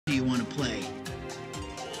do you want to play?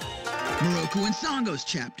 Miroku and Sango's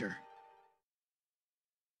chapter.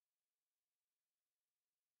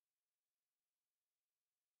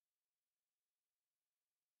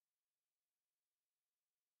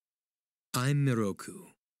 I'm Miroku.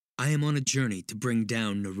 I am on a journey to bring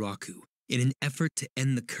down Miroku in an effort to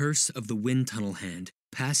end the curse of the wind tunnel hand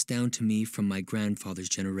passed down to me from my grandfather's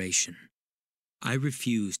generation. I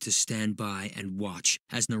refuse to stand by and watch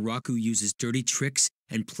as Miroku uses dirty tricks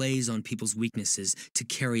and plays on people's weaknesses to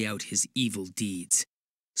carry out his evil deeds.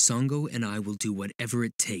 Sango and I will do whatever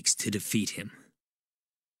it takes to defeat him.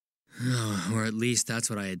 Or at least that's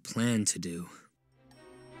what I had planned to do.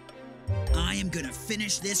 I am gonna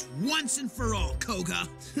finish this once and for all, Koga.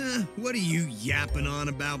 What are you yapping on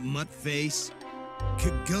about, Muttface?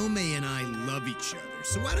 Kagome and I love each other,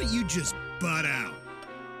 so why don't you just butt out?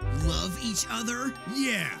 Love each other?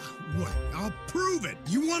 Yeah, what? I'll prove it.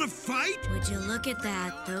 You wanna fight? Would you look at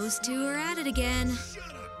that? Those two are at it again.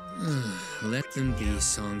 Let them be,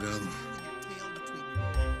 Sango.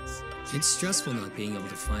 It's stressful not being able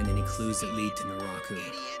to find any clues that lead to Miroku.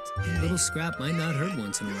 A little scrap might not hurt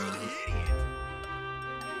once in a while.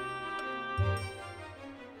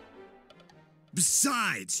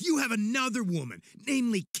 Besides, you have another woman,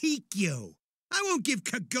 namely Kikyo. I won't give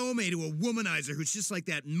Kagome to a womanizer who's just like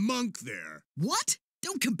that monk there. What?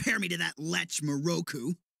 Don't compare me to that lech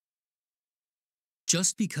Miroku.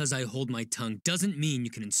 Just because I hold my tongue doesn't mean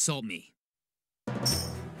you can insult me.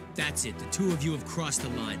 That's it, the two of you have crossed the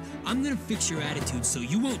line. I'm gonna fix your attitude so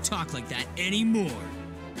you won't talk like that anymore.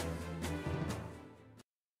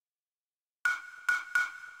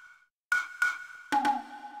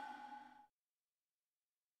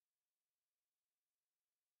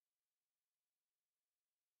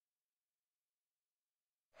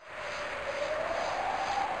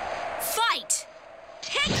 Fight!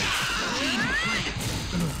 Take that!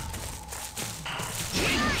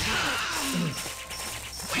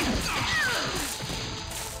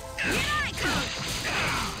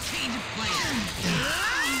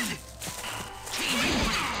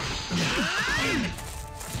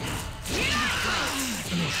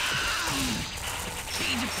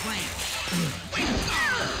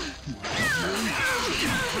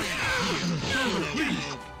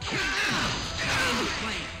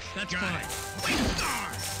 That's fine. Take that!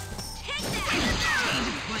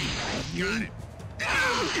 Got it.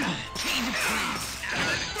 Change of plan.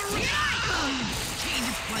 Change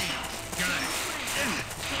of plan. Got it.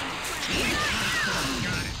 Change of plan.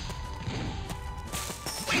 Got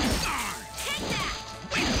it. Take that!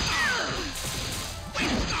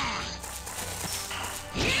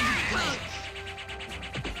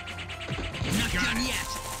 Not done yet.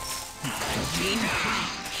 Change of plan.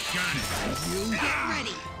 Got it. You get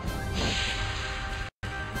ready.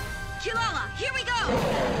 Kilala, here we go!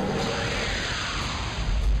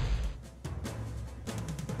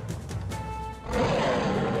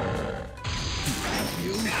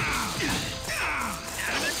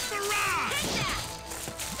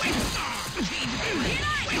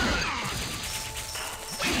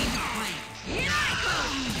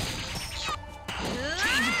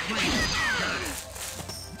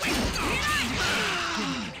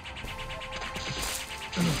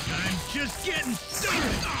 I'm just getting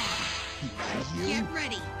started. Get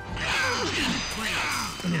ready.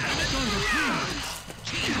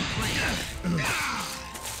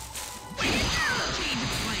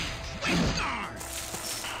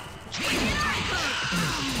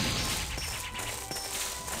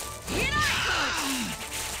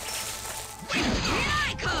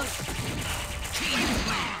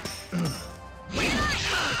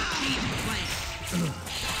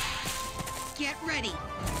 Get ready.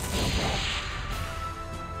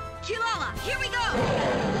 Kilala, here we go!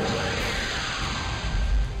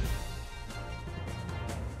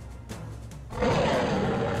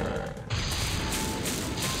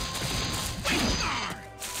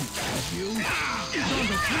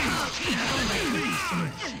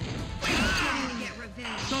 Get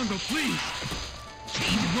revenge. Sango, please.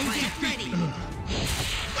 Get ready.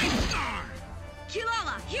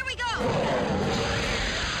 Kilala, here we go!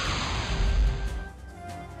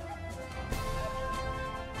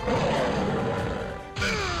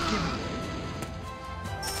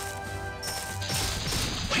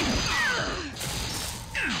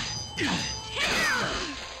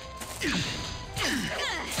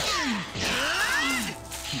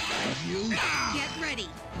 Get ready.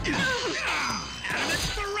 Out of its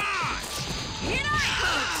barrage. Here I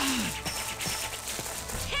go!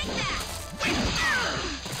 Take that!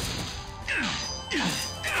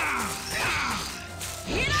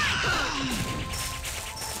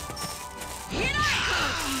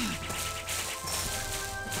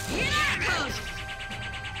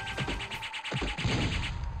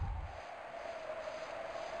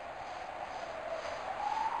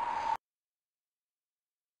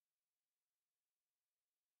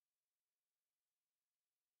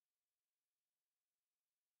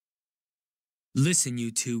 Listen,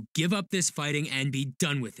 you two, give up this fighting and be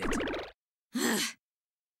done with it.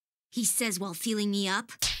 He says while feeling me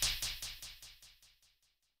up.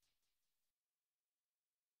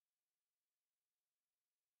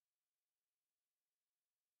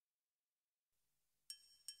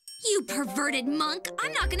 You perverted monk!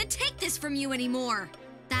 I'm not gonna take this from you anymore!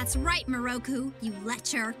 That's right, Miroku, you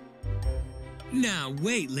lecher. Now,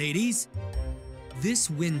 wait, ladies. This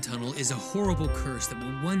wind tunnel is a horrible curse that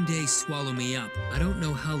will one day swallow me up. I don't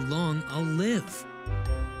know how long I'll live.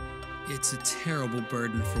 It's a terrible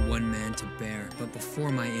burden for one man to bear, but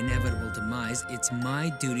before my inevitable demise, it's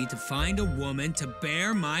my duty to find a woman to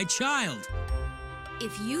bear my child.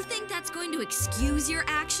 If you think that's going to excuse your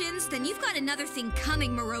actions, then you've got another thing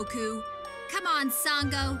coming, Miroku. Come on,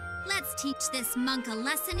 Sango. Let's teach this monk a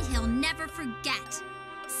lesson he'll never forget.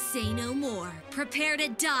 Say no more. Prepare to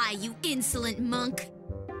die, you insolent monk.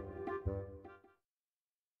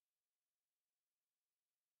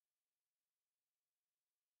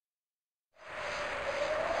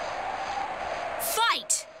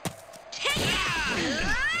 Fight! Take it!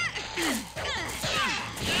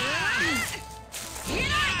 Here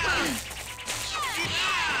I come!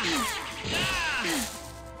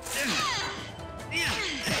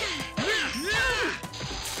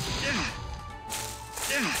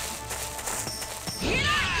 Here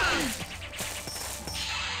I come!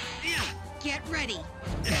 Get ready.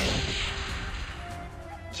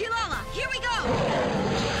 Kilala, here we go!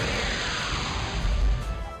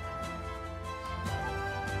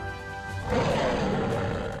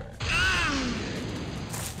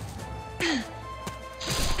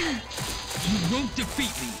 You won't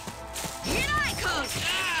defeat me. Here I come!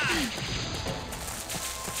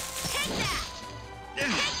 Take that!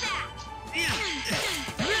 Take that!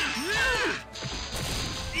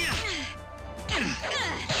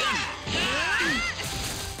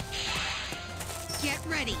 Get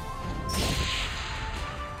ready.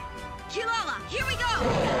 Kilala, here we go!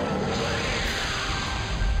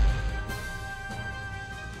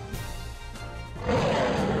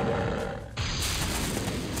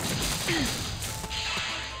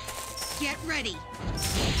 Get ready.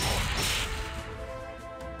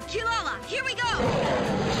 Kilala, here we go!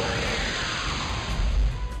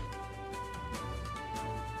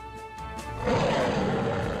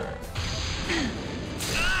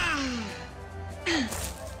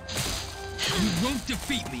 You won't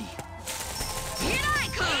defeat me. Here I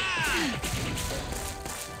come!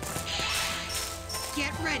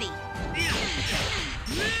 Get ready. Here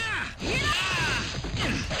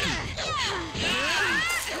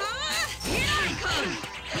I come!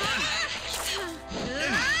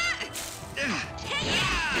 Take it!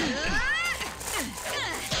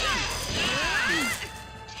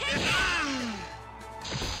 Take it!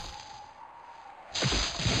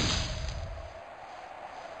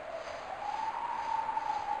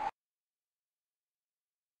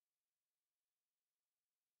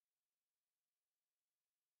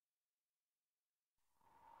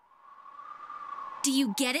 Do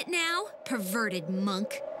you get it now, perverted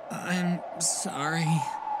monk? I'm sorry.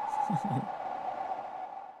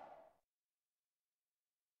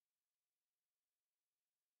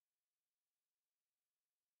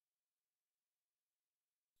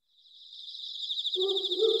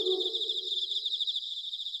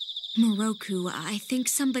 Miroku, I think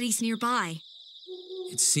somebody's nearby.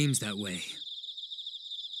 It seems that way.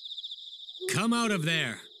 Come out of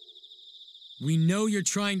there! We know you're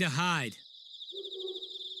trying to hide.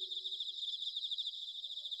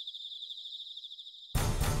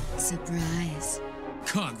 Surprise.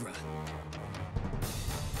 Kagra.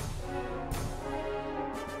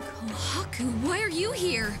 Kohaku, why are you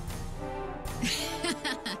here?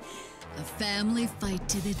 A family fight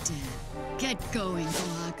to the death. Get going,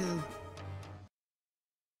 Kohaku.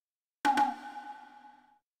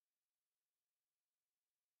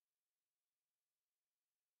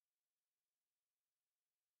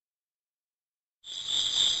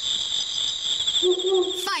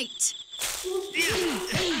 Fight!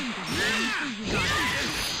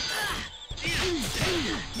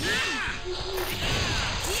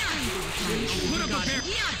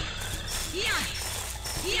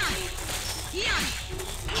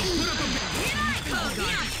 Put up a bear! Put up a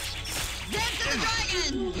bear! Dance to the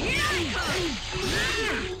dragon! Here I come!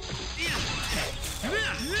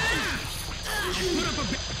 Put up a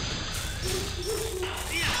bear!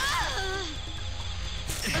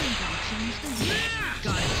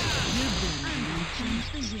 Got it.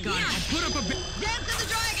 Got it. Put up a bear! Dance to the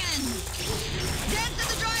dragon! Dance to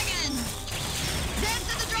the dragon! Dance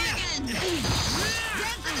to the dragon!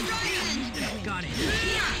 Dance to the dragon! Got it.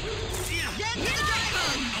 Dance to the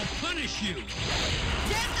dragon! I'll punish punish you!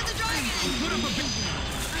 Dance of the dragon! Put up a bit.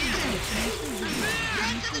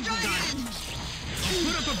 Dance of the dragon!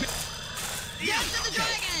 Put up a bit. Dance of the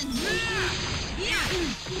dragon!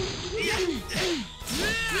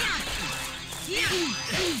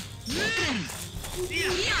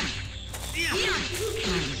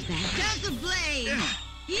 Dance of blade!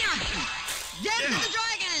 Dance of the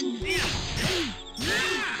dragon!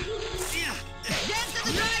 Dance of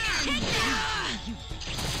the dragon!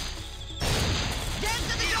 Dance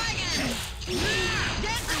of the dragon!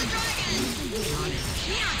 Dance of the dragon!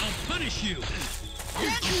 I'll punish you!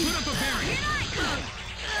 Dance Put up a barrier!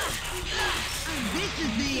 This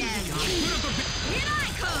is the end! Put up a bit.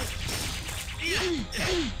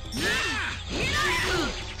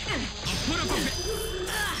 I'll put up a bit.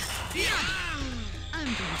 I'm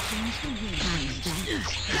gonna change the wind.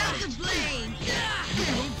 Dance of blade! You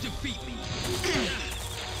won't defeat me!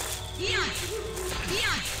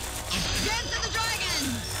 Dance of the dragon!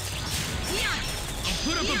 I'll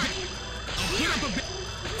put up a bit. I'll put up a bit.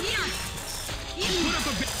 I'll put up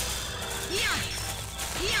a bit.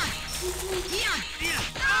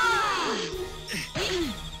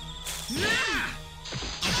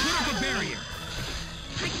 I'll put up a barrier!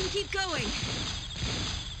 I can keep going.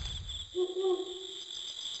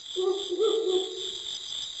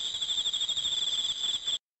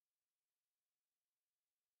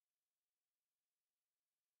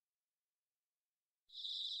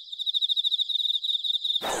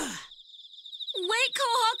 Wait,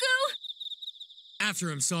 Kohaku! After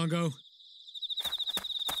him, Sango.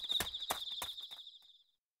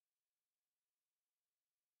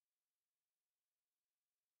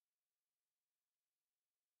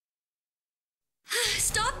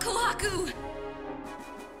 Stop, Kohaku!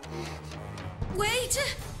 Wait!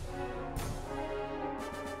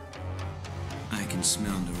 I can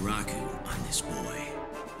smell Miroku on this boy.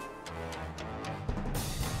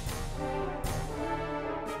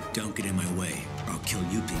 Don't get in my way, or I'll kill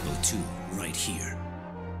you people too, right here.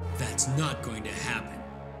 That's not going to happen.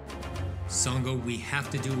 Sango, we have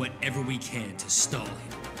to do whatever we can to stall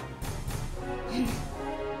him.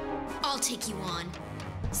 I'll take you on,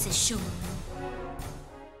 says Shomu.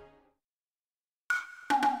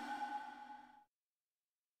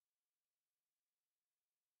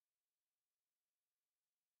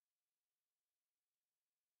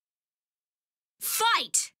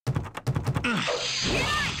 Fight!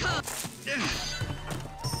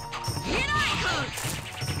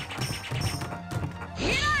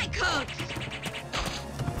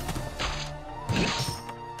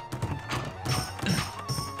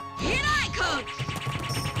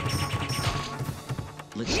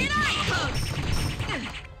 Let's see.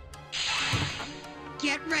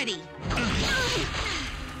 Get ready!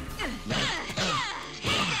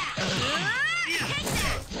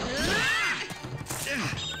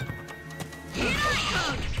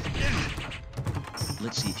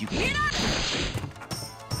 Let's see if you can.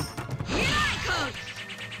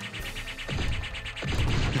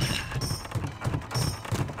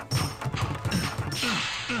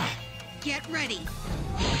 Get ready!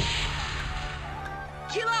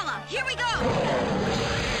 Kilala, here we go!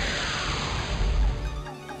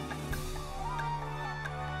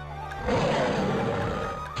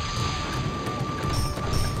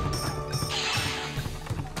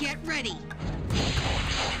 Get ready!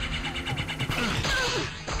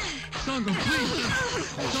 Sango, please!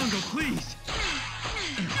 Sango, please!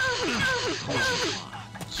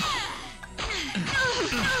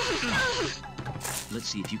 Let's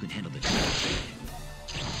see if you can handle the truth.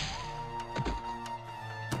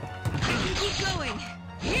 Keep going!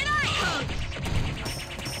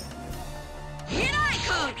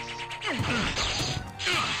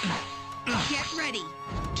 Get ready!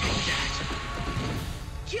 Take that.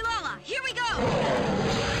 Kilala, here we go!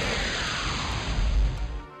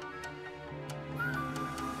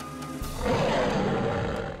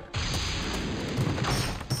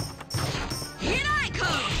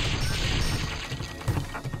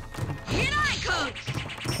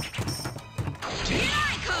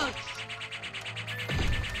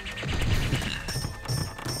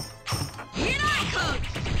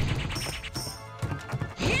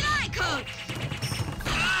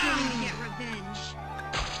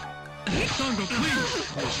 Sango, please!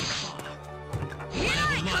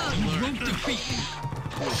 You won't defeat me!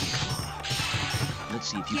 Let's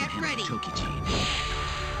see if you Get can ready. handle Tokijin.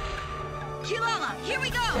 Kilala, here we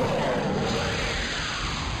go!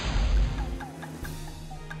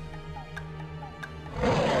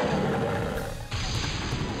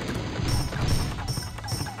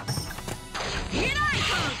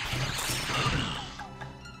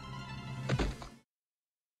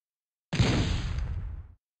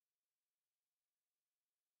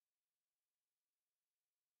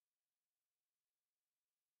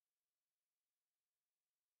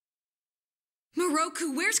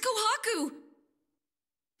 Miroku, where's Kohaku?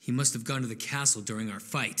 He must have gone to the castle during our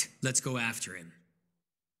fight. Let's go after him.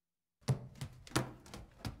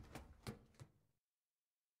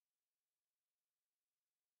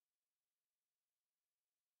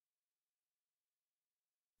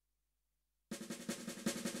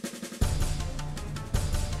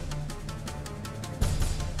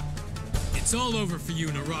 It's all over for you,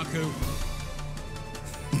 Miroku.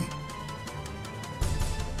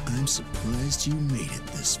 I'm surprised you made it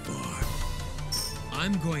this far.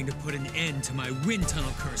 I'm going to put an end to my wind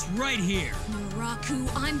tunnel curse right here.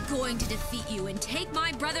 Miroku, I'm going to defeat you and take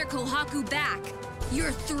my brother Kohaku back.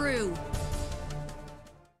 You're through.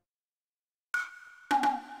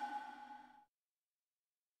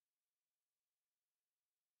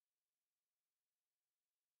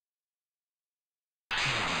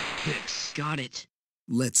 Fix. Got it.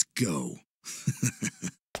 Let's go.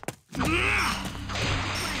 Go!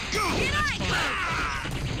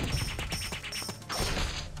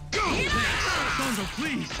 Go! Sango,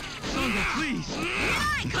 please! Sango, please! I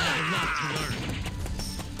have a lot to learn.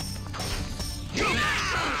 Go!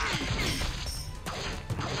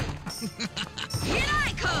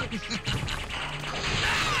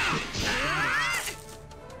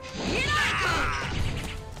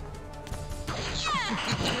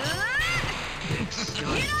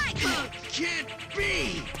 Can't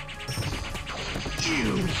be! You!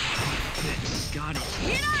 Got it.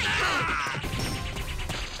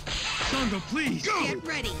 Sango, please! Go! Get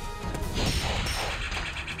ready.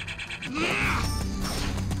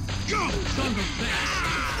 Go! Sango, thanks!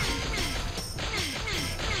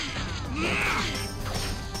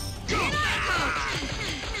 Go!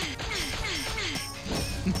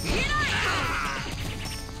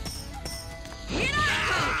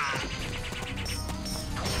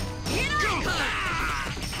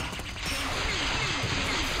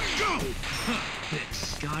 Go!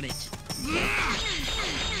 Fix. Got it.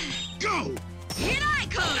 Go!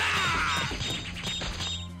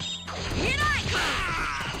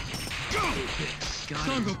 Go! Fix. Got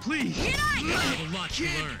Sango, it. please! I have a lot to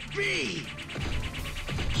learn. Can't be!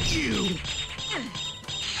 You!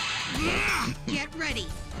 Get ready.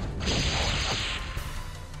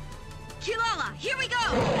 Kilala, here we go!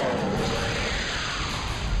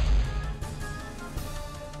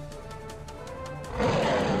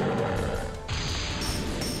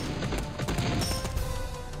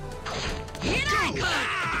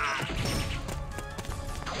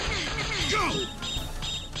 Go!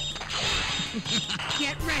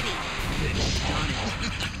 Get ready. Fix. Got it.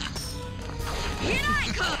 Fix.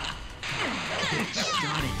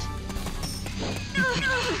 Got it. Fix. Got it.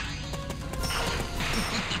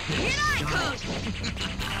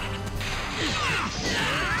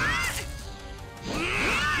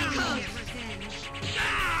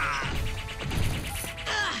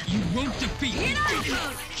 You won't defeat me!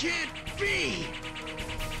 Can't be!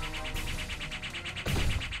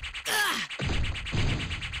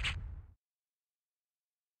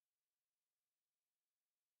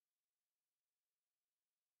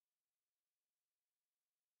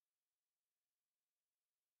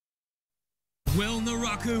 Well,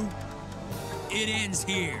 Miroku, it ends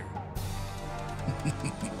here.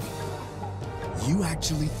 You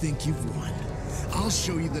actually think you've won? I'll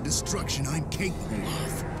show you the destruction I'm capable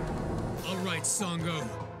of. All right, Sango.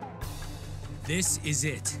 This is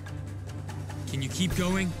it. Can you keep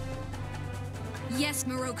going? Yes,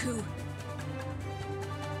 Miroku.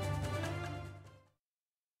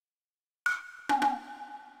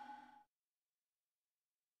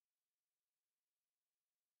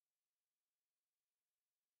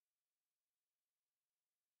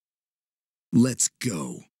 Let's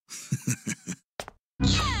go.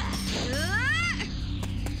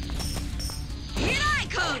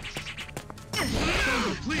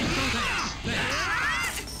 Sango, please,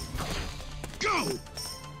 thanks. Go!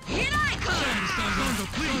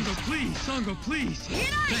 Sango, please. Sango, please.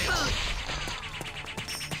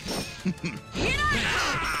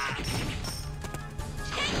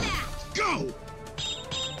 Thanks. Go!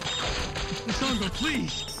 Sango,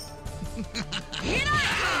 please.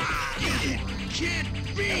 Can't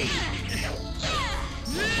be!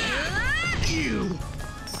 You!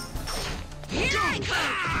 Go!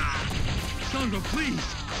 Sango, please.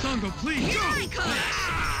 Sango, please. Go!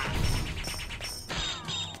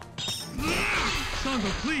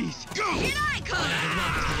 Sango, please. Go! I have a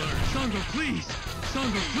lot to learn. Sango, please.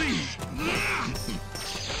 Sango, please.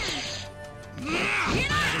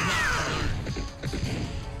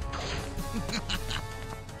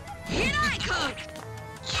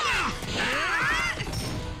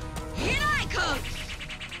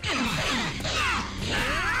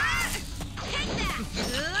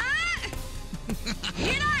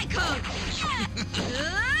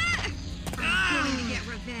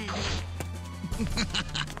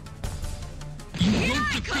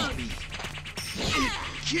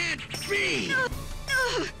 be!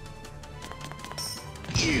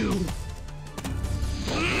 You!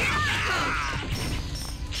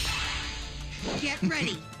 Get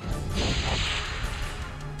ready.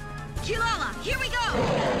 Kilala, here we go!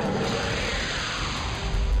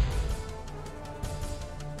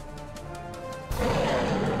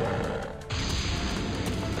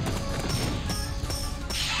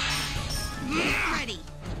 Ready.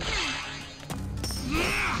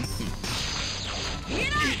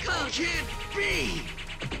 It can't be!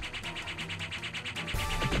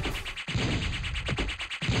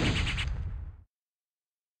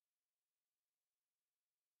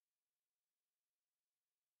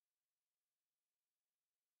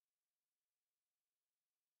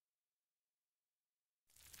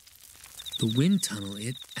 The wind tunnel,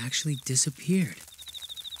 it actually disappeared.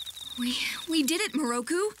 We did it,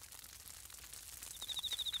 Miroku.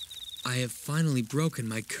 I have finally broken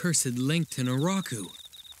my cursed link to Miroku.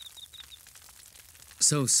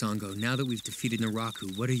 So, Sango, now that we've defeated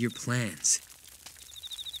Miroku, what are your plans?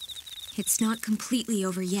 It's not completely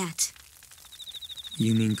over yet.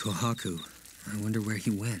 You mean Kohaku. I wonder where he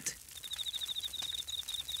went.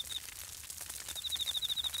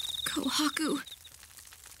 Kohaku.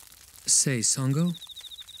 Say, Sango,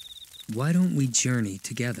 why don't we journey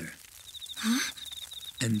together? Huh?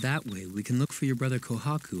 And that way we can look for your brother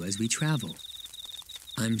Kohaku as we travel.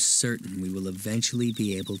 I'm certain we will eventually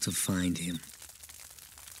be able to find him.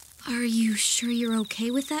 Are you sure you're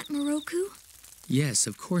okay with that, Miroku? Yes,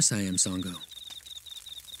 of course I am, Sango.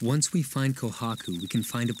 Once we find Kohaku, we can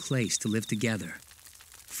find a place to live together.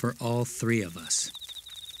 For all three of us.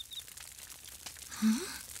 Huh?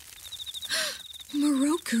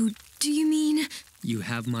 Miroku, do you mean... You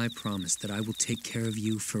have my promise that I will take care of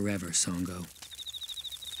you forever, Sango.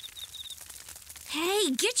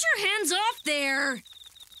 Hey, get your hands off there!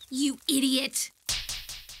 You idiot!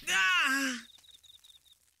 Ah!